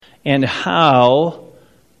and how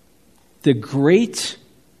the great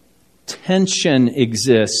tension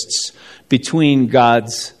exists between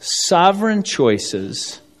God's sovereign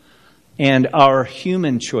choices and our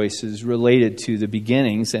human choices related to the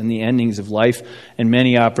beginnings and the endings of life and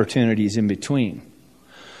many opportunities in between.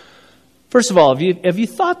 First of all, have you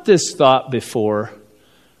thought this thought before?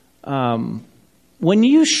 When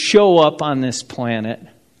you show up on this planet,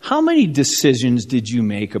 how many decisions did you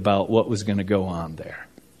make about what was going to go on there?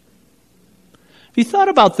 Have you thought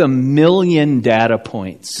about the million data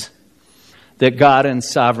points that God in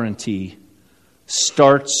sovereignty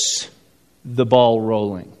starts the ball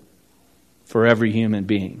rolling for every human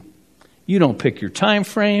being? You don't pick your time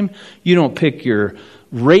frame. You don't pick your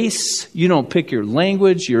race. You don't pick your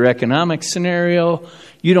language, your economic scenario.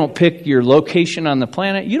 You don't pick your location on the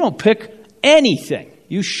planet. You don't pick anything.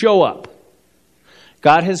 You show up.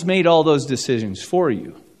 God has made all those decisions for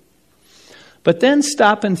you. But then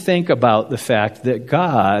stop and think about the fact that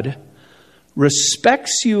God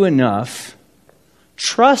respects you enough,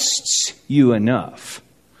 trusts you enough,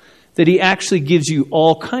 that he actually gives you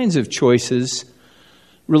all kinds of choices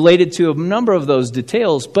related to a number of those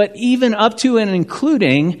details, but even up to and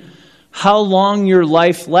including how long your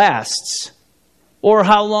life lasts or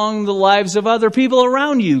how long the lives of other people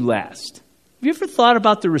around you last. Have you ever thought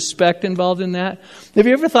about the respect involved in that? Have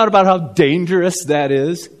you ever thought about how dangerous that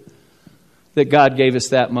is? That God gave us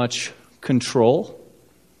that much control?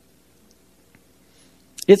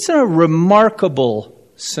 It's a remarkable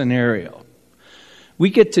scenario. We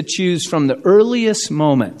get to choose from the earliest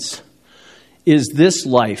moments. Is this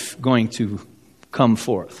life going to come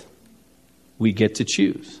forth? We get to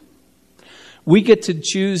choose. We get to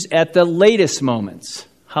choose at the latest moments.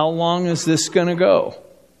 How long is this going to go?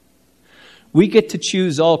 We get to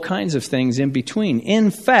choose all kinds of things in between.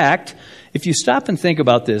 In fact, if you stop and think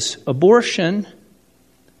about this, abortion,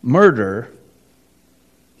 murder,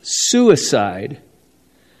 suicide,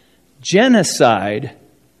 genocide,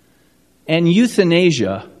 and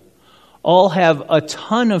euthanasia all have a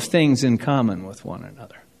ton of things in common with one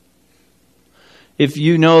another. If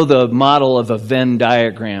you know the model of a Venn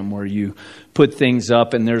diagram where you put things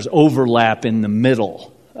up and there's overlap in the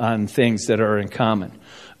middle on things that are in common,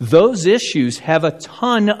 those issues have a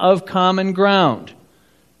ton of common ground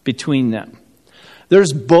between them.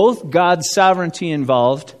 There's both God's sovereignty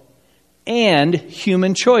involved and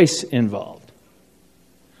human choice involved.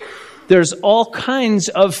 There's all kinds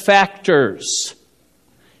of factors.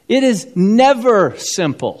 It is never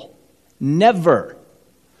simple. Never.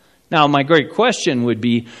 Now, my great question would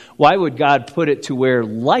be, why would God put it to where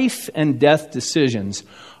life and death decisions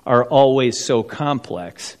are always so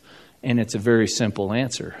complex? And it's a very simple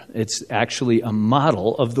answer. It's actually a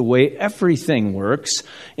model of the way everything works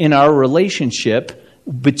in our relationship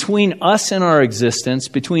between us and our existence,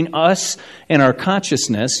 between us and our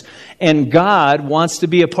consciousness, and God wants to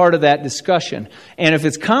be a part of that discussion. And if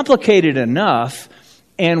it's complicated enough,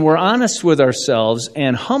 and we're honest with ourselves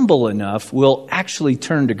and humble enough, we'll actually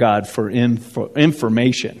turn to God for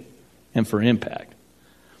information and for impact.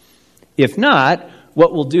 If not,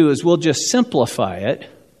 what we'll do is we'll just simplify it,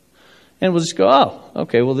 and we'll just go, oh,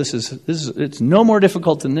 okay, well, this is it's no more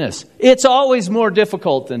difficult than this. It's always more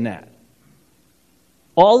difficult than that.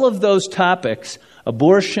 All of those topics,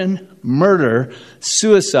 abortion, murder,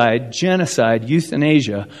 suicide, genocide,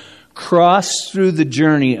 euthanasia, cross through the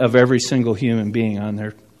journey of every single human being on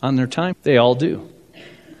their time. They all do.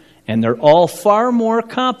 And they're all far more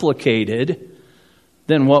complicated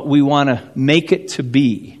than what we want to make it to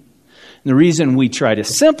be. And the reason we try to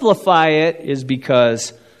simplify it is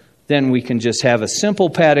because then we can just have a simple,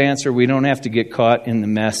 pat answer. We don't have to get caught in the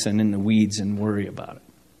mess and in the weeds and worry about it.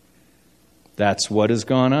 That's what has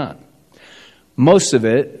gone on. Most of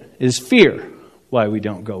it is fear, why we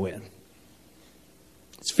don't go in.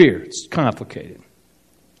 It's fear. It's complicated.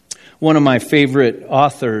 One of my favorite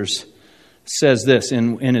authors says this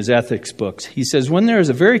in his ethics books. He says, when there is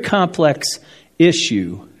a very complex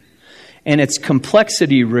issue and its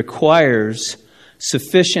complexity requires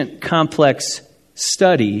sufficient complex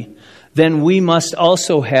study, then we must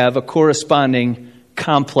also have a corresponding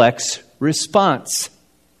complex response.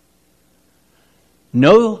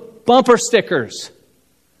 No bumper stickers.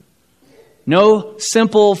 No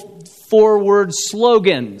simple four-word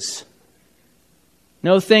slogans.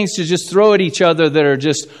 No things to just throw at each other that are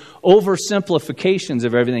just oversimplifications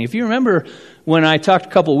of everything. If you remember when I talked a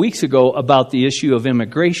couple weeks ago about the issue of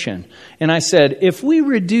immigration, and I said, if we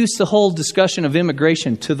reduce the whole discussion of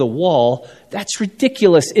immigration to the wall, that's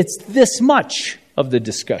ridiculous. It's this much of the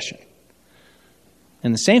discussion.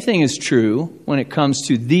 And the same thing is true when it comes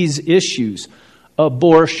to these issues: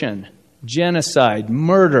 abortion, genocide,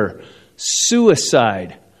 murder,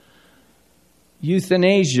 suicide,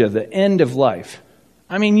 euthanasia, the end of life.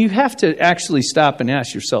 I mean, you have to actually stop and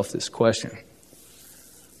ask yourself this question.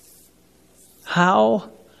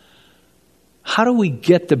 How do we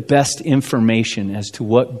get the best information as to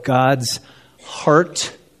what God's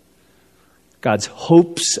heart, God's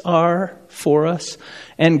hopes are for us,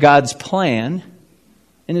 and God's plan,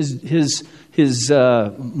 and his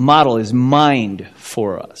model, his mind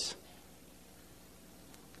for us?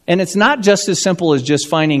 And it's not just as simple as just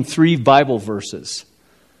finding 3 Bible verses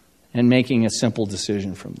and making a simple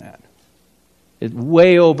decision from that. It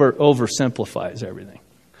way oversimplifies everything.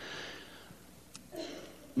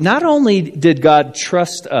 Not only did God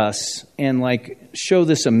trust us and show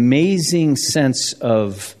this amazing sense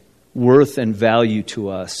of worth and value to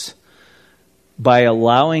us by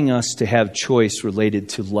allowing us to have choice related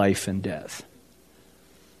to life and death,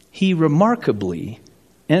 He remarkably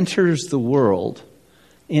enters the world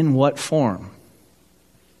in what form?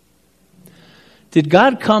 Did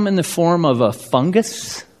God come in the form of a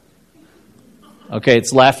fungus? Okay,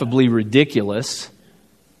 it's laughably ridiculous.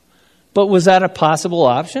 But was that a possible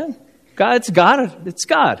option? It's God.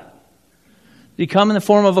 Did He come in the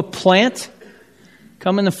form of a plant?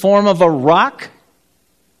 Come in the form of a rock?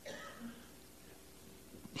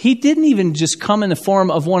 He didn't even just come in the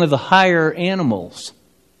form of one of the higher animals.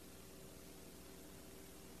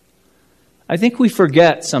 I think we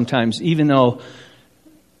forget sometimes, even though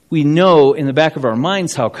we know in the back of our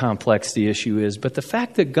minds how complex the issue is, but the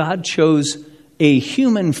fact that God chose a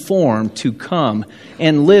human form to come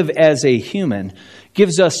and live as a human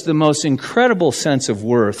gives us the most incredible sense of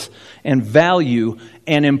worth and value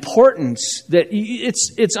and importance that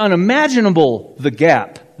it's unimaginable, the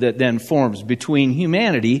gap that then forms between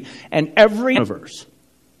humanity and every universe.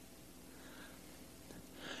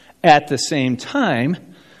 At the same time,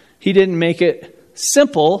 He didn't make it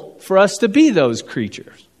simple for us to be those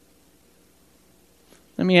creatures.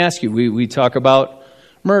 Let me ask you, we talk about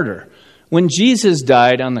murder. When Jesus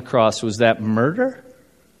died on the cross, was that murder?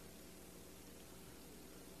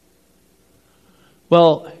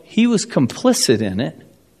 Well, He was complicit in it.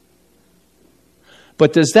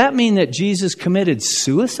 But does that mean that Jesus committed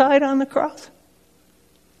suicide on the cross?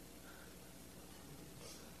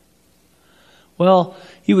 Well,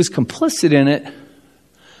 He was complicit in it,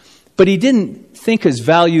 but He didn't think His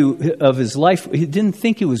value of His life, He didn't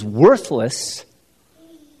think it was worthless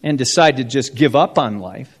and decide to just give up on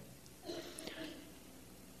life.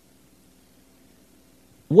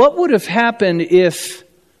 What would have happened if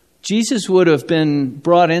Jesus would have been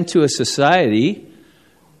brought into a society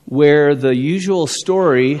where the usual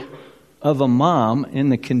story of a mom in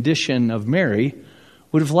the condition of Mary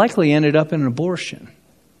would have likely ended up in an abortion?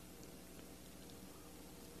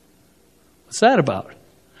 What's that about?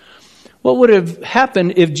 What would have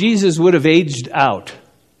happened if Jesus would have aged out?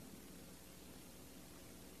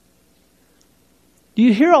 Do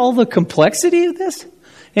you hear all the complexity of this?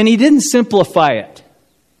 And He didn't simplify it.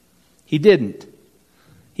 He didn't.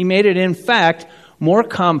 He made it, in fact, more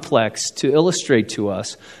complex to illustrate to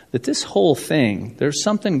us that this whole thing, there's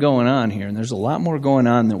something going on here, and there's a lot more going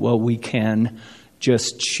on than what we can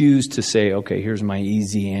just choose to say, okay, here's my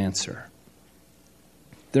easy answer.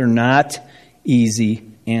 They're not easy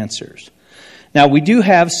answers. Now, we do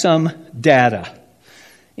have some data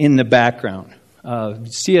in the background.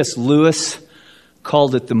 C.S. Lewis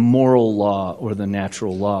called it the moral law or the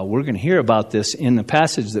natural law. We're going to hear about this in the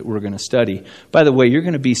passage that we're going to study. By the way, you're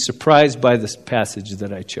going to be surprised by this passage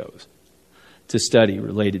that I chose to study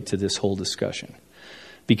related to this whole discussion,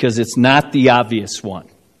 because it's not the obvious one.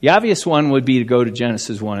 The obvious one would be to go to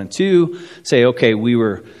Genesis 1 and 2, say, okay, we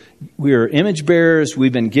were image bearers.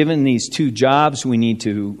 We've been given these 2 jobs. We need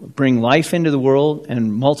to bring life into the world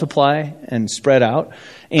and multiply and spread out.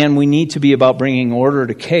 And we need to be about bringing order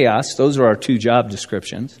to chaos. Those are our 2 job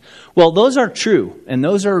descriptions. Well, those are true, and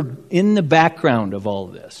those are in the background of all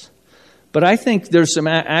of this. But I think there's some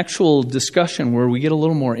actual discussion where we get a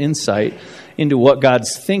little more insight into what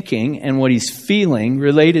God's thinking and what He's feeling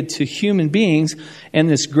related to human beings and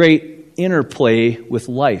this great interplay with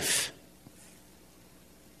life.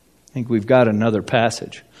 I think we've got another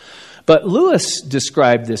passage. But Lewis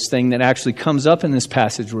described this thing that actually comes up in this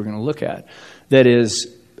passage we're going to look at. That is,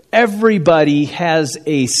 everybody has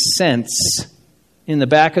a sense in the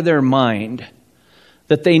back of their mind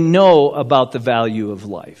that they know about the value of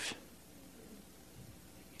life.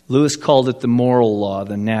 Lewis called it the moral law,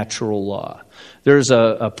 the natural law. There's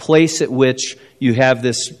a place at which you have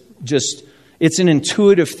this it's an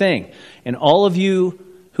intuitive thing. And all of you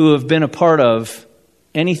who have been a part of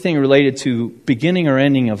anything related to beginning or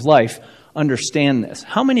ending of life understand this.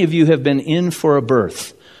 How many of you have been in for a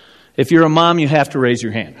birth? If you're a mom, you have to raise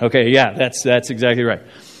your hand. Okay, yeah, that's exactly right.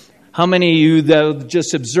 How many of you that have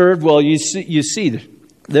just observed? Well, you see,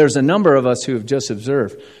 there's a number of us who have just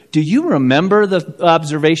observed. Do you remember the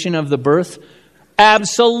observation of the birth?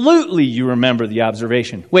 Absolutely, you remember the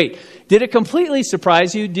observation. Wait, did it completely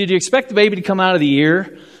surprise you? Did you expect the baby to come out of the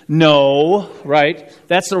ear? No, right?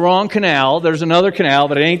 That's the wrong canal. There's another canal,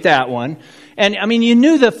 but it ain't that one. And, I mean, you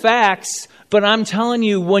knew the facts, but I'm telling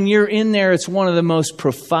you, when you're in there, it's one of the most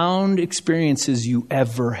profound experiences you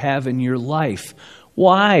ever have in your life.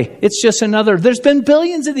 Why? It's just there's been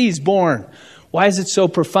billions of these born. Why is it so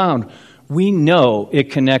profound? We know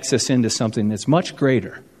it connects us into something that's much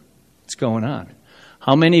greater. What's going on?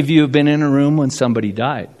 How many of you have been in a room when somebody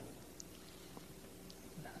died?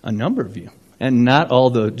 A number of you. And not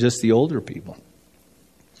just the older people.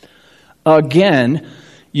 Again,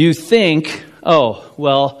 you think, oh,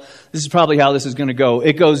 well, this is probably how this is going to go.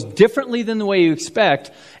 It goes differently than the way you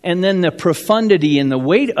expect, and then the profundity and the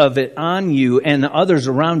weight of it on you and the others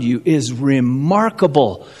around you is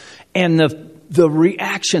remarkable. And the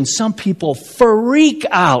reaction, some people freak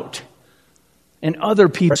out, and other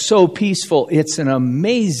people are so peaceful. It's an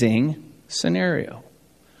amazing scenario.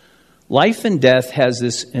 Life and death has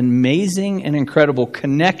this amazing and incredible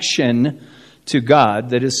connection to God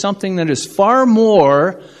that is something that is far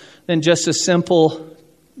more than just a simple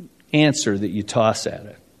answer that you toss at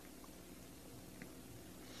it.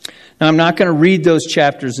 Now, I'm not going to read those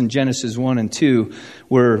chapters in Genesis 1 and 2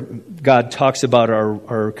 where God talks about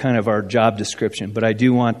our kind of our job description, but I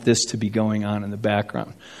do want this to be going on in the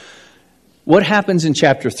background. What happens in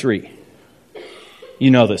chapter 3?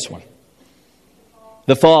 You know this one.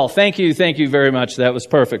 The fall. Thank you very much. That was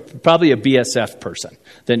perfect. Probably a BSF person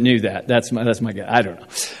that knew that. That's my guess. I don't know.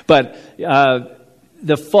 But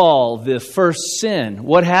the fall, the first sin.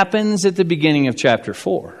 What happens at the beginning of chapter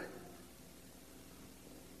 4?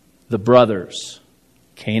 The brothers,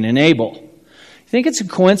 Cain and Abel. You think it's a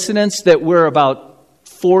coincidence that we're about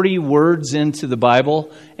 40 words into the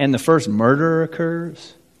Bible and the first murder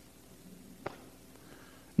occurs?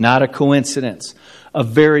 Not a coincidence. A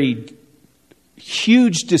very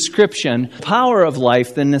huge description, power of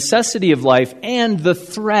life, the necessity of life, and the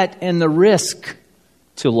threat and the risk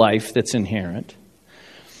to life that's inherent.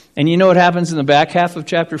 And you know what happens in the back half of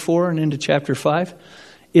chapter 4 and into chapter 5?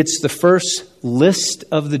 It's the first list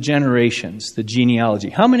of the generations, the genealogy.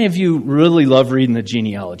 How many of you really love reading the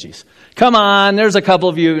genealogies? Come on, there's a couple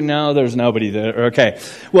of you. No, there's nobody there. Okay.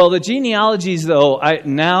 Well, the genealogies, though,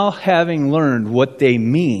 now having learned what they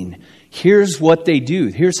mean, here's what they do.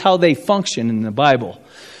 Here's how they function in the Bible.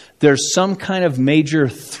 There's some kind of major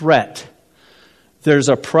threat. There's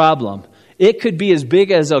a problem. It could be as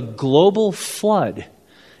big as a global flood.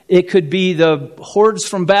 It could be the hordes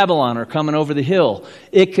from Babylon are coming over the hill.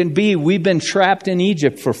 It could be we've been trapped in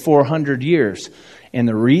Egypt for 400 years. And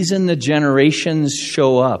the reason the generations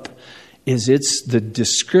show up is it's the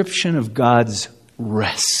description of God's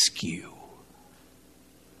rescue.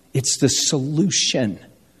 It's the solution.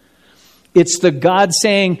 It's the God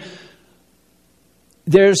saying,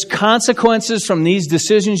 there's consequences from these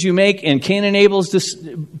decisions you make. In Cain and Abel's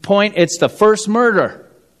point, it's the first murder.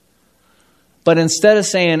 But instead of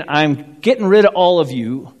saying, I'm getting rid of all of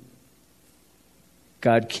you,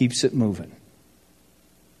 God keeps it moving.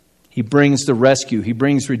 He brings the rescue. He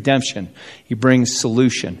brings redemption. He brings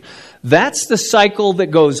solution. That's the cycle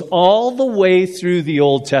that goes all the way through the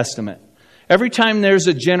Old Testament. Every time there's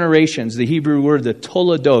a generations, the Hebrew word, the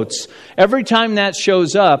toledotes, every time that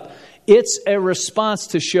shows up, it's a response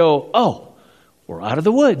to show, oh, we're out of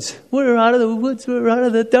the woods. We're out of the woods. We're out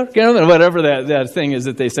of the dark. Whatever that thing is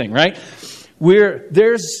that they sing, right?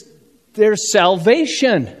 There's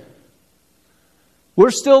salvation.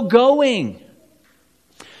 We're still going.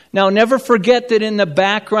 Now, never forget that in the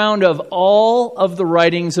background of all of the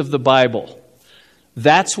writings of the Bible,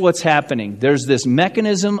 that's what's happening. There's this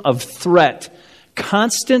mechanism of threat,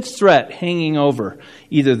 constant threat hanging over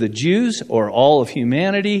either the Jews or all of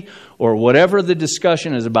humanity or whatever the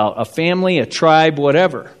discussion is about, a family, a tribe,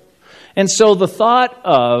 whatever. And so the thought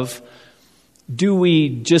of, do we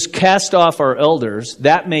just cast off our elders?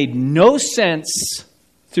 That made no sense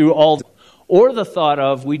through all. Or the thought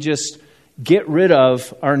of, we just get rid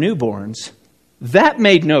of our newborns. That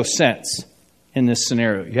made no sense in this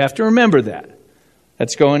scenario. You have to remember that.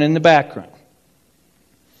 That's going in the background.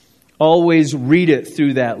 Always read it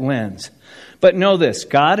through that lens. But know this,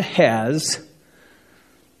 God has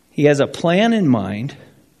a plan in mind.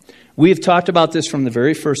 We've talked about this from the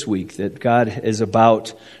very first week, that God is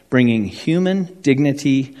about bringing human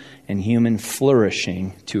dignity and human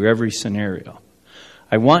flourishing to every scenario.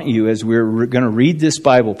 I want you, as we're going to read this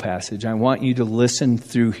Bible passage, I want you to listen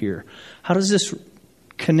through here. How does this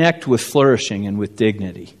connect with flourishing and with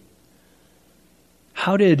dignity?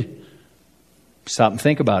 Stop and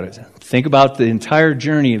think about it. Think about the entire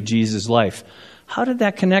journey of Jesus' life. How did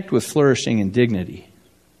that connect with flourishing and dignity?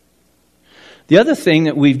 The other thing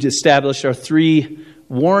that we've established are 3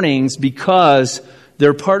 warnings because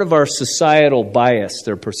they're part of our societal bias.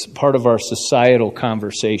 They're part of our societal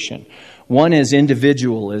conversation. One is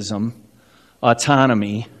individualism,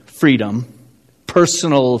 autonomy, freedom,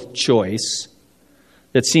 personal choice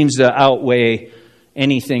that seems to outweigh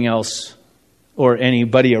anything else or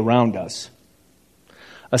anybody around us.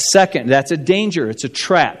 A second, that's a danger. It's a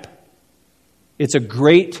trap. It's a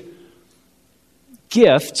great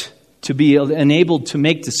gift to be enabled to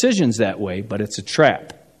make decisions that way, but it's a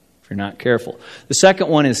trap if you're not careful. The second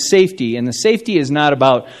one is safety, and the safety is not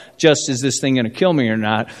about just, is this thing going to kill me or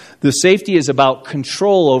not? The safety is about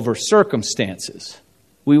control over circumstances.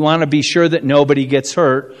 We want to be sure that nobody gets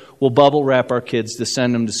hurt. We'll bubble wrap our kids to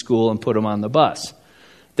send them to school and put them on the bus.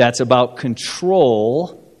 That's about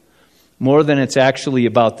control more than it's actually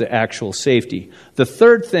about the actual safety. The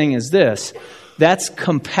third thing is this. That's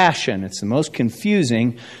compassion. It's the most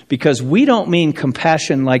confusing because we don't mean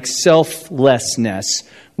compassion like selflessness.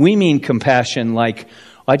 We mean compassion like,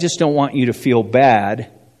 I just don't want you to feel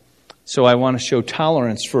bad, so I want to show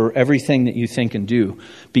tolerance for everything that you think and do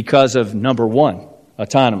because of, number 1,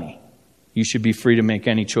 autonomy. You should be free to make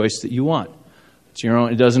any choice that you want. It's your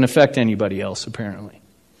own. It doesn't affect anybody else, apparently.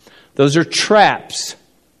 Those are traps.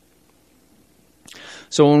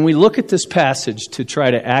 So when we look at this passage to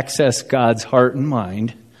try to access God's heart and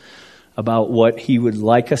mind about what He would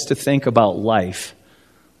like us to think about life,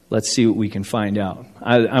 let's see what we can find out.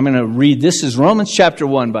 I'm going to read. This is Romans chapter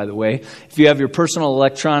 1, by the way. If you have your personal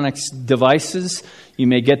electronics devices, you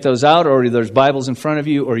may get those out, or there's Bibles in front of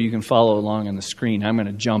you, or you can follow along on the screen. I'm going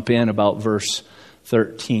to jump in about verse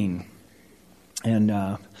 13. And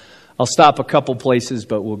I'll stop a couple places,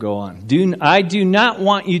 but we'll go on. I do not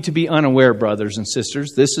want you to be unaware, brothers and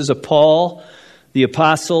sisters. This is a Paul, the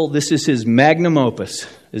apostle. This is his magnum opus,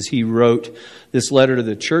 as he wrote this letter to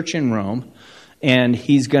the church in Rome. And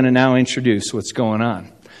he's going to now introduce what's going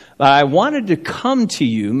on. I wanted to come to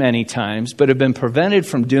you many times, but have been prevented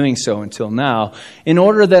from doing so until now, in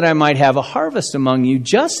order that I might have a harvest among you,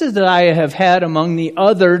 just as I have had among the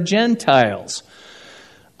other Gentiles.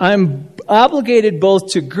 I'm obligated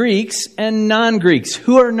both to Greeks and non-Greeks.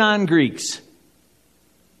 Who are non-Greeks?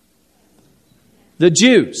 The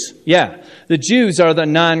Jews. Yeah, the Jews are the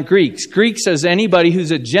non-Greeks. Greeks is anybody who's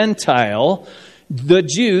a Gentile. The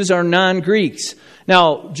Jews are non-Greeks.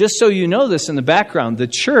 Now, just so you know this in the background, the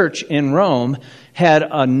church in Rome had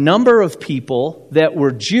a number of people that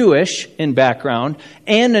were Jewish in background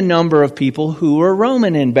and a number of people who were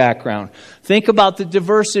Roman in background. Think about the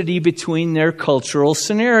diversity between their cultural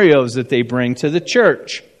scenarios that they bring to the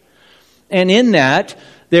church. And in that,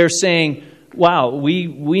 they're saying, wow,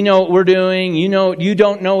 we know what we're doing. You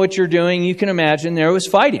don't know what you're doing. You can imagine there was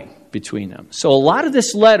fighting between them. So a lot of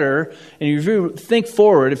this letter, and if you think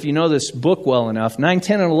forward, if you know this book well enough, 9,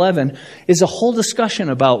 10, and 11 is a whole discussion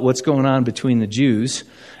about what's going on between the Jews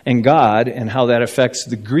and God and how that affects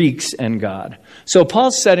the Greeks and God. So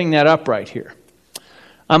Paul's setting that up right here.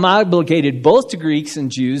 I'm obligated both to Greeks and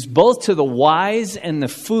Jews, both to the wise and the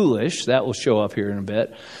foolish. That will show up here in a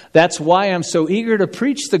bit. That's why I'm so eager to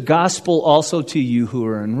preach the gospel also to you who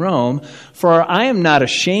are in Rome. For I am not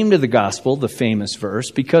ashamed of the gospel, the famous verse,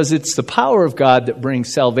 because it's the power of God that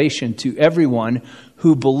brings salvation to everyone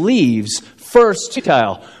who believes, first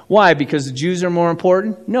Gentile. Why? Because the Jews are more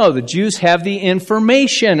important? No, the Jews have the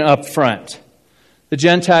information up front. The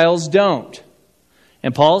Gentiles don't.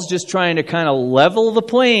 And Paul's just trying to kind of level the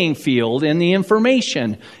playing field in the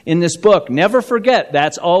information in this book. Never forget,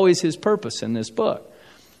 that's always his purpose in this book.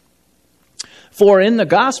 For in the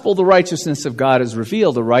gospel, the righteousness of God is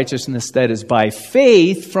revealed, a righteousness that is by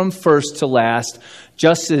faith from first to last,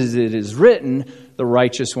 just as it is written, the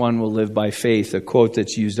righteous one will live by faith, a quote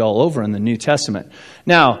that's used all over in the New Testament.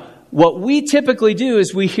 Now, what we typically do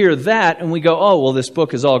is we hear that and we go, oh, well, this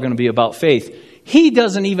book is all going to be about faith. He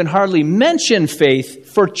doesn't even hardly mention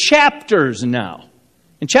faith for chapters now.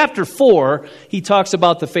 In chapter 4, he talks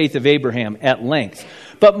about the faith of Abraham at length.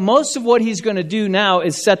 But most of what he's going to do now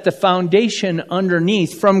is set the foundation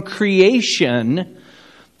underneath from creation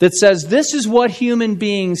that says this is what human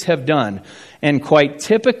beings have done. And quite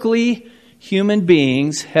typically, human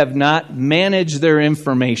beings have not managed their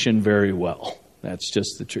information very well. That's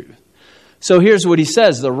just the truth. So here's what he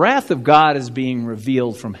says. The wrath of God is being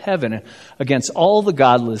revealed from heaven against all the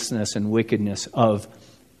godlessness and wickedness of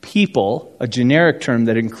people, a generic term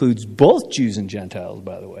that includes both Jews and Gentiles,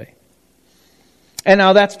 by the way. And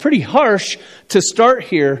now that's pretty harsh to start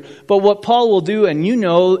here, but what Paul will do, and you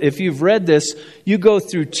know, if you've read this, you go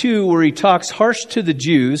through 2 where he talks harsh to the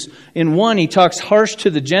Jews. In 1, he talks harsh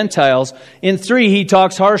to the Gentiles. In 3, he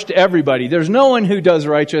talks harsh to everybody. There's no one who does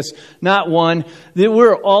righteous, not one.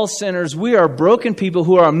 We're all sinners. We are broken people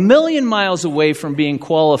who are a million miles away from being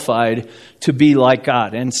qualified to be like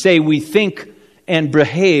God and say we think and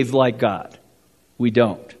behave like God. We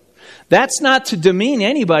don't. That's not to demean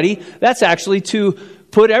anybody. That's actually to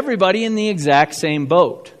put everybody in the exact same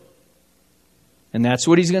boat. And that's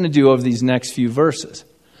what he's going to do over these next few verses.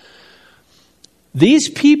 These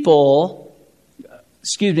people,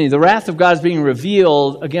 the wrath of God is being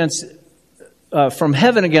revealed against from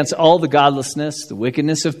heaven against all the godlessness, the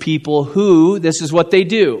wickedness of people who, this is what they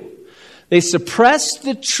do. They suppress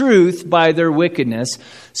the truth by their wickedness,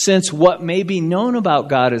 since what may be known about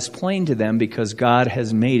God is plain to them because God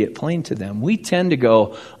has made it plain to them. We tend to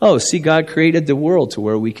go, oh, see, God created the world to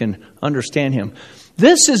where we can understand Him.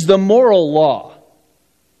 This is the moral law.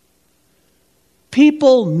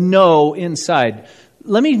 People know inside.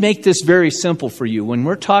 Let me make this very simple for you. When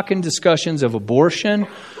we're talking discussions of abortion,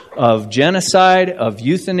 of genocide, of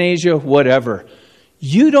euthanasia, whatever,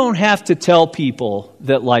 you don't have to tell people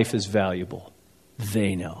that life is valuable.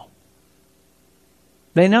 They know.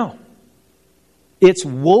 They know. It's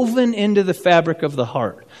woven into the fabric of the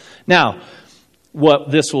heart. Now, what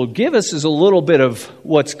this will give us is a little bit of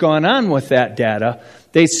what's gone on with that data.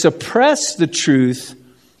 They suppress the truth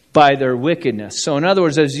by their wickedness. So in other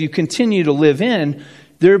words, as you continue to live in,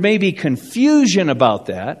 there may be confusion about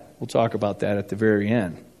that. We'll talk about that at the very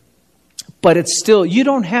end. But it's still, you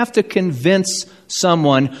don't have to convince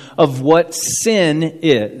someone of what sin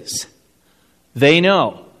is. They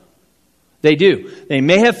know. They do. They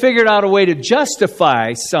may have figured out a way to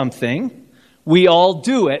justify something. We all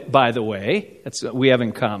do it, by the way. That's what we have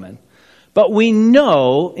in common. But we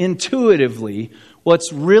know intuitively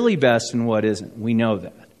what's really best and what isn't. We know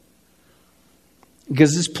that.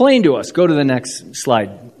 Because it's plain to us. Go to the next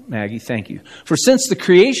slide, Maggie. Thank you. For since the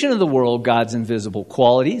creation of the world, God's invisible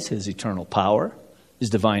qualities, His eternal power, His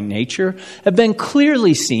divine nature, have been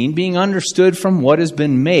clearly seen, being understood from what has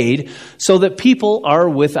been made, so that people are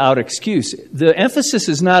without excuse. The emphasis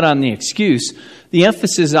is not on the excuse. The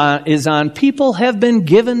emphasis is on people have been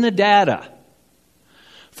given the data.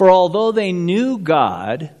 For although they knew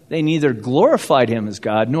God, they neither glorified Him as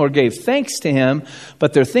God nor gave thanks to Him,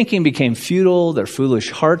 but their thinking became futile, their foolish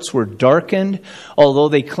hearts were darkened. Although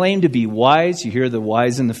they claimed to be wise, you hear the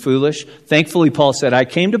wise and the foolish. Thankfully, Paul said, I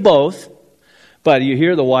came to both, but you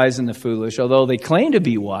hear the wise and the foolish. Although they claimed to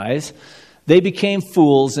be wise, they became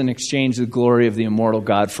fools and exchanged the glory of the immortal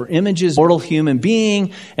God for images, mortal human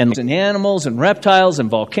being, and animals and reptiles and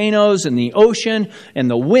volcanoes and the ocean and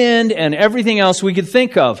the wind and everything else we could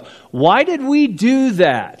think of. Why did we do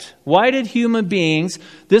that? Why did human beings,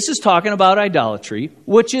 this is talking about idolatry,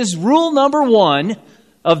 which is rule number 1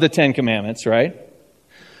 of the 10 Commandments, right?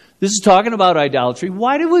 This is talking about idolatry.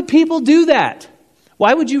 Why would people do that?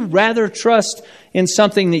 Why would you rather trust in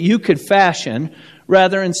something that you could fashion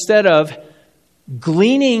rather instead of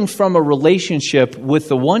gleaning from a relationship with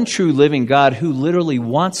the one true living God who literally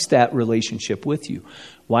wants that relationship with you?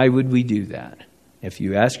 Why would we do that? If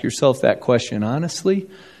you ask yourself that question honestly,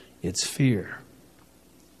 it's fear.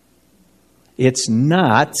 It's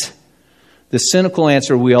not the cynical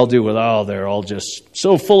answer we all do with, oh, they're all just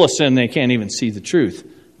so full of sin they can't even see the truth.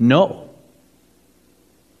 No.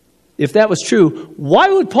 If that was true, why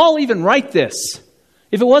would Paul even write this?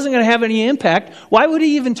 If it wasn't going to have any impact, why would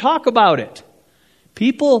he even talk about it?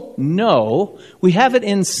 People know, we have it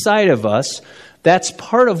inside of us. That's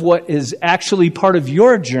part of what is actually part of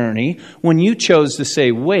your journey when you chose to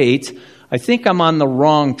say, wait, I think I'm on the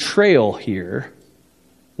wrong trail here.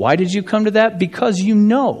 Why did you come to that? Because you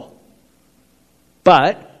know.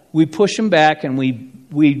 But we push him back and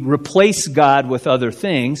we replace God with other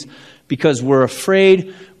things because we're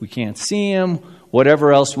afraid we can't see Him.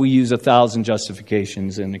 Whatever else, we use 1,000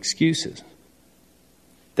 justifications and excuses.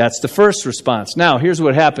 That's the first response. Now, here's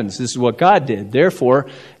what happens. This is what God did. Therefore,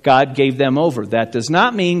 God gave them over. That does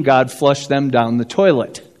not mean God flushed them down the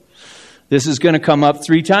toilet. This is going to come up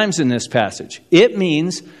 3 times in this passage. It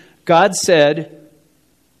means God said,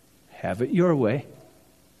 have it your way.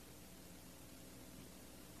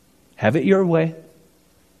 Have it your way.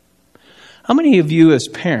 How many of you as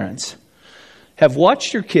parents have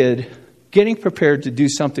watched your kid getting prepared to do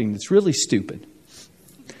something that's really stupid?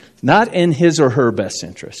 Not in his or her best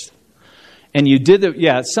interest. And you did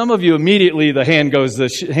some of you immediately, the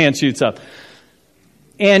hand shoots up.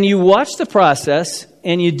 And you watched the process,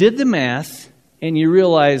 and you did the math, and you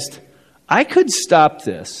realized, I could stop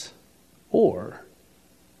this, or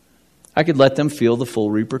I could let them feel the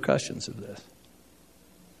full repercussions of this.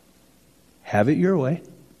 Have it your way.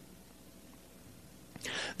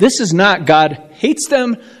 This is not God hates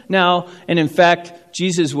them now, and in fact,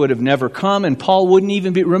 Jesus would have never come, and Paul wouldn't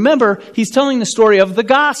even be. Remember, he's telling the story of the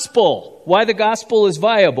gospel, why the gospel is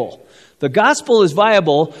viable. The gospel is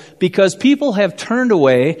viable because people have turned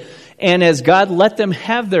away, and as God let them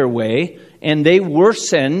have their way, and they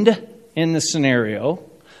worsened in the scenario.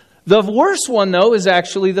 The worst one, though, is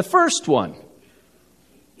actually the first one,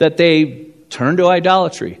 that they turned to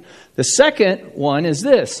idolatry. The second one is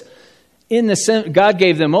this. God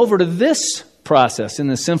gave them over to this process in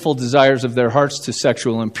the sinful desires of their hearts to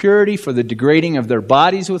sexual impurity, for the degrading of their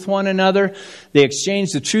bodies with one another. They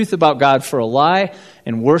exchanged the truth about God for a lie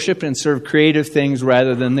and worshiped and served creative things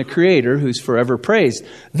rather than the Creator, who's forever praised.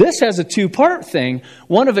 This has a two-part thing.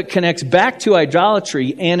 One of it connects back to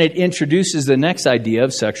idolatry, and it introduces the next idea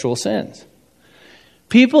of sexual sins.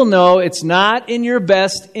 People know it's not in your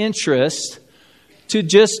best interest to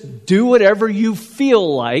just do whatever you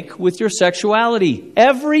feel like with your sexuality.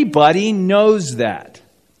 Everybody knows that.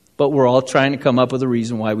 But we're all trying to come up with a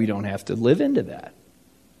reason why we don't have to live into that.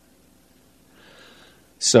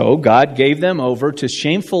 So God gave them over to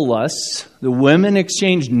shameful lusts. The women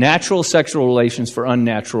exchanged natural sexual relations for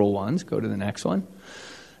unnatural ones. Go to the next one.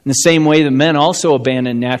 In the same way, the men also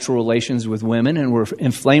abandoned natural relations with women and were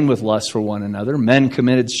inflamed with lust for one another. Men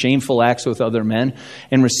committed shameful acts with other men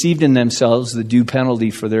and received in themselves the due penalty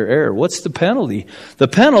for their error. What's the penalty? The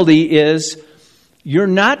penalty is you're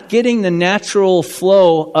not getting the natural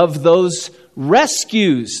flow of those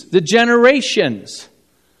rescues, the generations.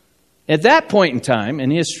 At that point in time in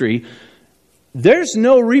history, there's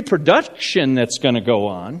no reproduction that's going to go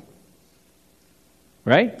on.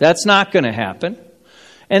 Right? That's not going to happen.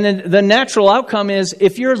 And then the natural outcome is,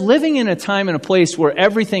 if you're living in a time and a place where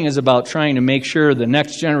everything is about trying to make sure the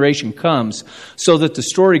next generation comes so that the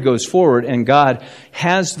story goes forward and God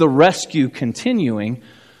has the rescue continuing,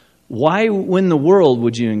 why in the world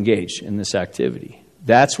would you engage in this activity?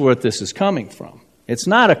 That's where this is coming from. It's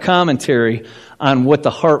not a commentary on what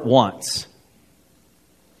the heart wants.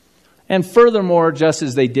 And furthermore, just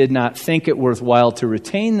as they did not think it worthwhile to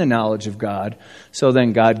retain the knowledge of God, so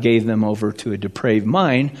then God gave them over to a depraved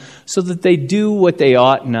mind so that they do what they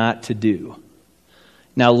ought not to do.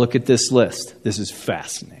 Now look at this list. This is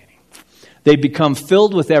fascinating. They become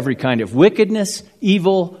filled with every kind of wickedness,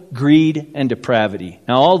 evil, greed, and depravity.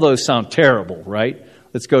 Now all those sound terrible, right?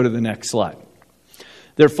 Let's go to the next slide.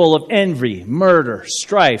 They're full of envy, murder,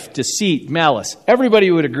 strife, deceit, malice.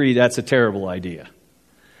 Everybody would agree that's a terrible idea.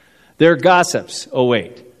 They're gossips. Oh,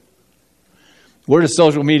 wait. Where does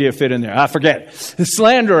social media fit in there? I forget.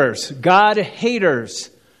 Slanderers, God haters,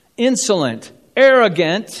 insolent,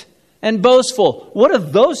 arrogant, and boastful. What do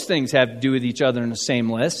those things have to do with each other in the same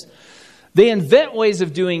list? They invent ways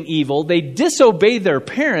of doing evil. They disobey their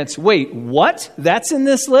parents. Wait, what? That's in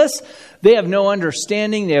this list? They have no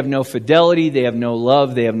understanding. They have no fidelity. They have no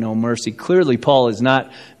love. They have no mercy. Clearly, Paul is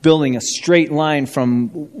not building a straight line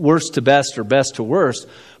from worst to best or best to worst.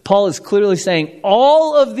 Paul is clearly saying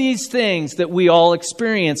all of these things that we all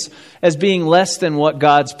experience as being less than what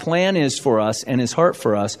God's plan is for us and His heart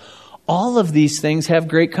for us, all of these things have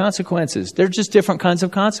great consequences. They're just different kinds of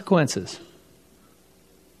consequences.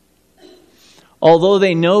 Although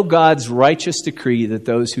they know God's righteous decree that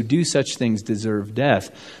those who do such things deserve death,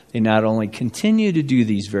 they not only continue to do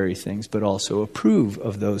these very things, but also approve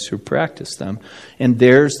of those who practice them. And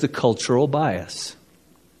there's the cultural bias.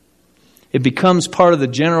 It becomes part of the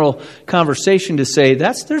general conversation to say,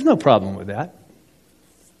 there's no problem with that.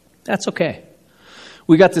 That's okay.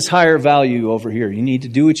 We got this higher value over here. You need to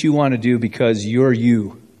do what you want to do because you're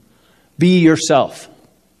you. Be yourself.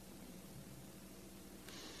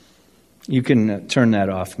 You can turn that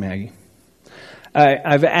off, Maggie.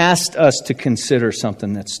 I've asked us to consider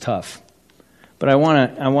something that's tough. But I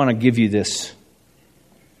want to give you this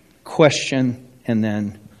question and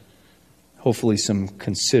then hopefully some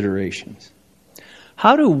considerations.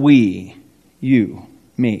 How do we, you,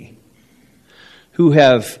 me, who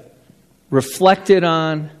have reflected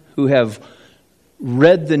on, who have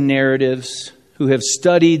read the narratives, who have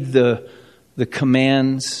studied the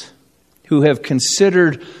commands, who have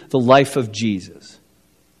considered the life of Jesus,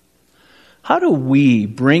 how do we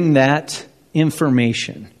bring that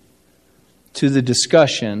information to the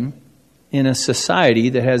discussion in a society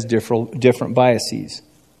that has different biases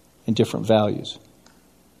and different values?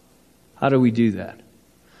 How do we do that?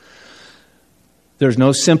 There's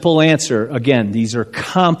no simple answer. Again, these are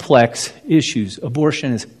complex issues.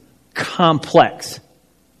 Abortion is complex.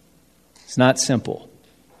 It's not simple.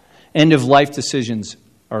 End-of-life decisions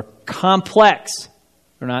are complex.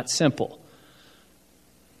 They're not simple.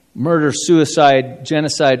 Murder, suicide,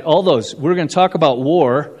 genocide, all those. We're going to talk about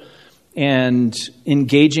war and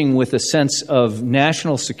engaging with a sense of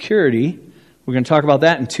national security. We're going to talk about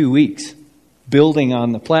that in 2 weeks, building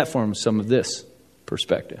on the platform of some of this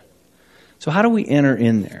perspective. So how do we enter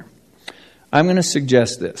in there? I'm going to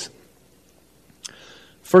suggest this.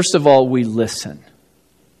 First of all, we listen.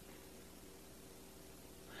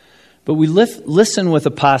 But we listen with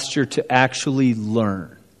a posture to actually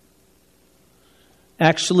learn.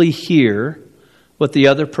 Actually hear what the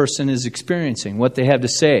other person is experiencing, what they have to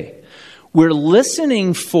say. We're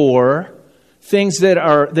listening for things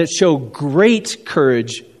that show great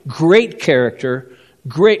courage, great character,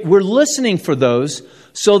 we're listening for those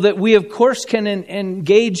so that we, of course, can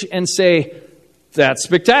engage and say, that's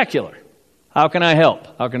spectacular. How can I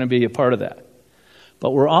help? How can I be a part of that? But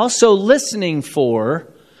we're also listening for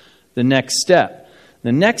the next step.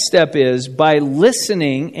 The next step is, by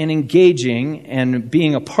listening and engaging and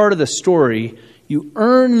being a part of the story, you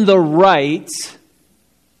earn the right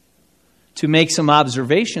to make some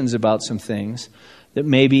observations about some things that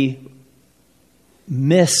maybe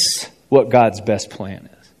miss what God's best plan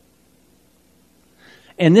is.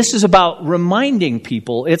 And this is about reminding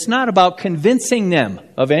people. It's not about convincing them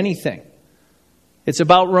of anything. It's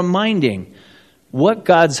about reminding what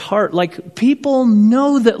God's heart, like, people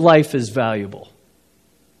know that life is valuable.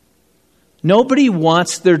 Nobody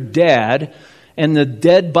wants their dad and the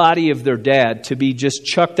dead body of their dad to be just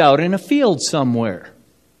chucked out in a field somewhere.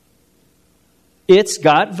 It's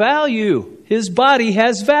got value. His body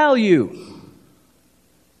has value.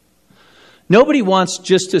 Nobody wants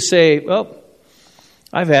just to say, well,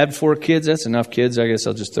 I've had 4 kids. That's enough kids. I guess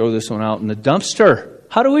I'll just throw this one out in the dumpster.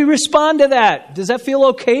 How do we respond to that? Does that feel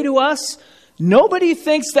okay to us? Nobody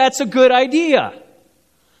thinks that's a good idea.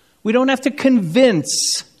 We don't have to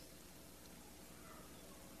convince.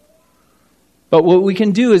 But what we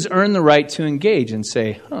can do is earn the right to engage and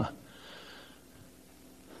say,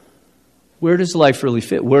 where does life really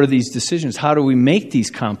fit? Where are these decisions? How do we make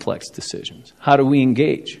these complex decisions? How do we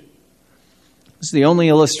engage? This is the only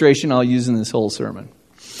illustration I'll use in this whole sermon.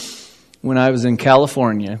 When I was in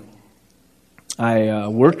California, I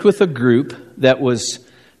worked with a group that was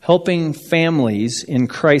helping families in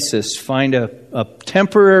crisis find a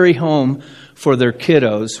temporary home for their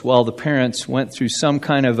kiddos while the parents went through some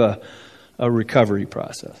kind of a recovery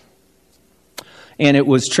process. And it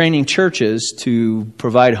was training churches to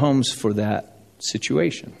provide homes for that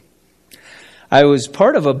situation. I was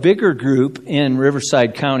part of a bigger group in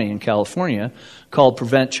Riverside County in California called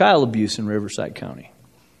Prevent Child Abuse in Riverside County.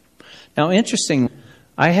 Now, interesting,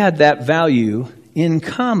 I had that value in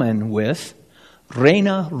common with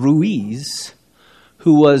Reina Ruiz,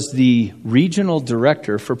 who was the regional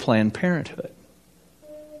director for Planned Parenthood.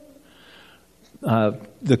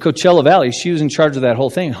 The Coachella Valley, she was in charge of that whole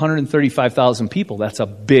thing, 135,000 people. That's a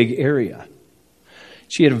big area.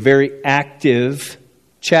 She had a very active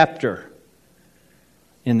chapter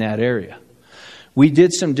in that area. We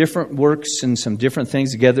did some different works and some different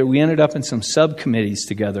things together. We ended up in some subcommittees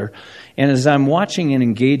together. And as I'm watching and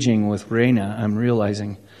engaging with Reina, I'm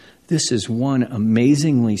realizing this is one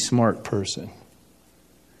amazingly smart person.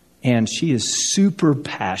 And she is super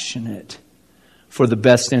passionate for the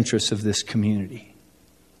best interests of this community.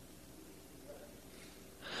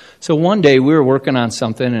 So one day we were working on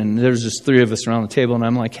something, and there's just 3 of us around the table, and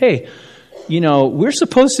I'm like, hey, we're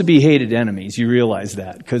supposed to be hated enemies. You realize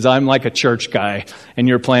that, because I'm like a church guy, and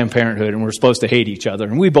you're Planned Parenthood, and we're supposed to hate each other.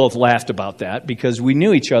 And we both laughed about that because we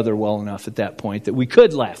knew each other well enough at that point that we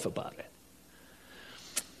could laugh about it.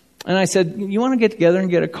 And I said, you want to get together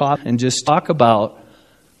and get a coffee and just talk about,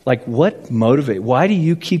 like, what motivates? Why do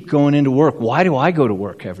you keep going into work? Why do I go to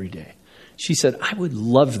work every day? She said, I would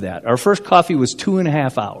love that. Our first coffee was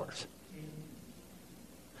 2.5 hours.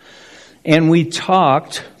 And we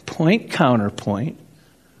talked point counterpoint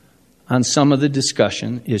on some of the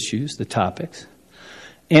discussion issues, the topics.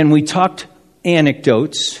 And we talked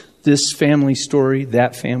anecdotes, this family story,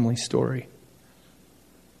 that family story.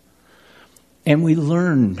 And we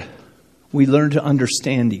learned to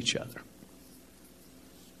understand each other.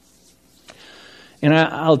 And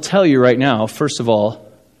I'll tell you right now, first of all,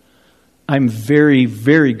 I'm very,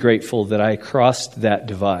 very grateful that I crossed that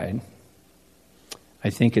divide. I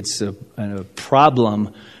think it's a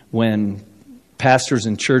problem when pastors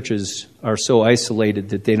and churches are so isolated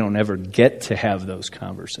that they don't ever get to have those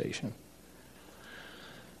conversations.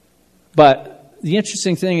 But the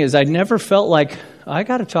interesting thing is I never felt like I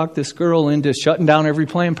got to talk this girl into shutting down every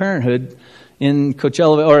Planned Parenthood in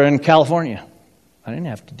Coachella or in California. I didn't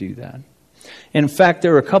have to do that. In fact,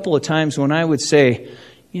 there were a couple of times when I would say,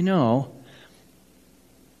 you know,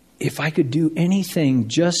 if I could do anything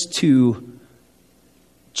just to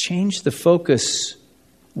change the focus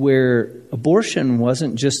where abortion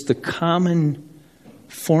wasn't just the common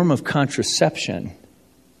form of contraception,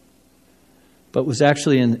 but was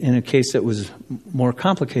actually in a case that was more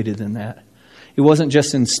complicated than that. It wasn't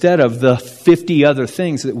just instead of the 50 other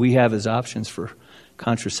things that we have as options for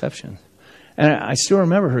contraception. And I still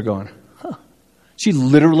remember her going, huh. She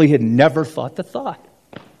literally had never thought the thought.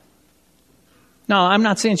 Now, I'm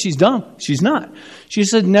not saying she's dumb. She's not. She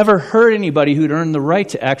just had never heard anybody who'd earned the right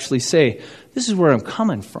to actually say, this is where I'm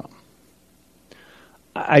coming from.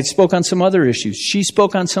 I spoke on some other issues. She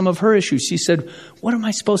spoke on some of her issues. She said, what am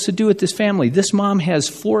I supposed to do with this family? This mom has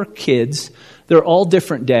 4 kids. They're all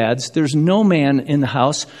different dads. There's no man in the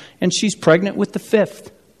house, and she's pregnant with the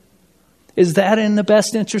 5th. Is that in the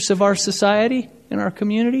best interest of our society, in our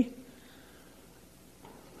community?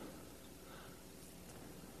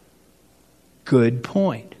 Good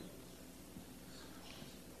point.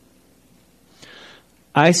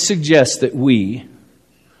 I suggest that we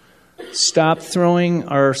stop throwing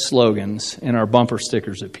our slogans and our bumper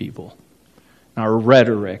stickers at people, our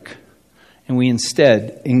rhetoric, and we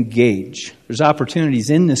instead engage. There's opportunities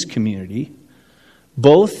in this community,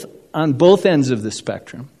 on both ends of the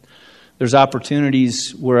spectrum. There's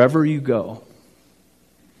opportunities wherever you go.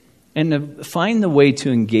 And to find the way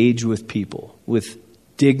to engage with people with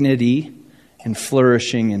dignity and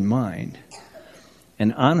flourishing in mind.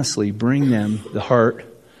 And honestly, bring them the heart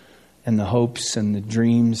and the hopes and the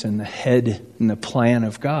dreams and the head and the plan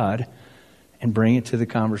of God and bring it to the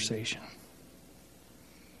conversation.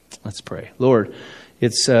 Let's pray. Lord,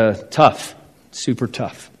 it's tough, super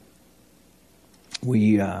tough.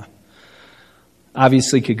 We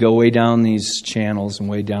obviously could go way down these channels and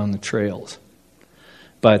way down the trails.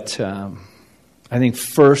 But I think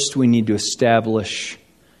first we need to establish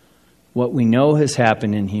what we know has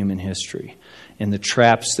happened in human history and the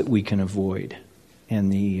traps that we can avoid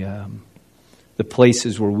and the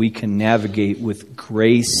places where we can navigate with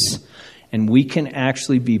grace and we can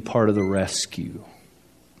actually be part of the rescue.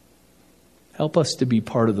 Help us to be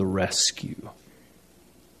part of the rescue.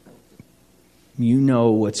 You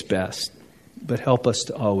know what's best, but help us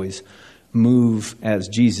to always move as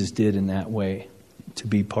Jesus did in that way, to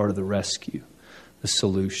be part of the rescue, the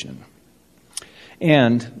solution.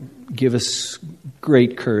 And give us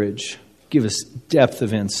great courage. Give us depth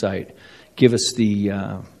of insight. Give us the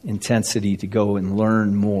intensity to go and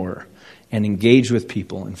learn more and engage with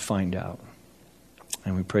people and find out.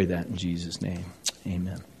 And we pray that in Jesus' name.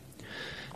 Amen.